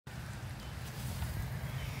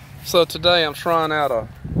So today I'm trying out a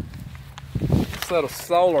set of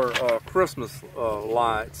solar Christmas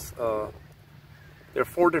lights. There are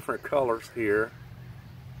 4 different colors here.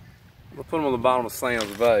 We'll put them on the bottom of Sam's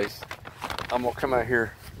vase. I'm gonna come out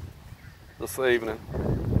here this evening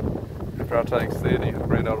after I take Sydney,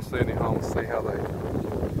 granddaughter Sydney, home and see how they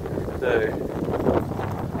do.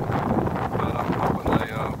 But I'm hoping they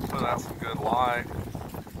put out some good light,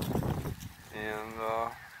 and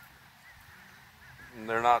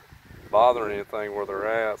they're not bothering anything where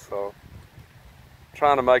they're at. So I'm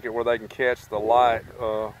trying to make it where they can catch the light,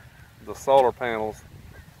 the solar panels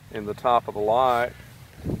in the top of the light.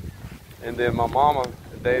 And then my mama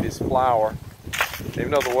and daddy's flower,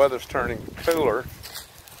 even though the weather's turning cooler,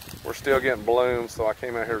 we're still getting blooms, so I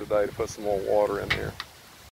came out here today to put some more water in there.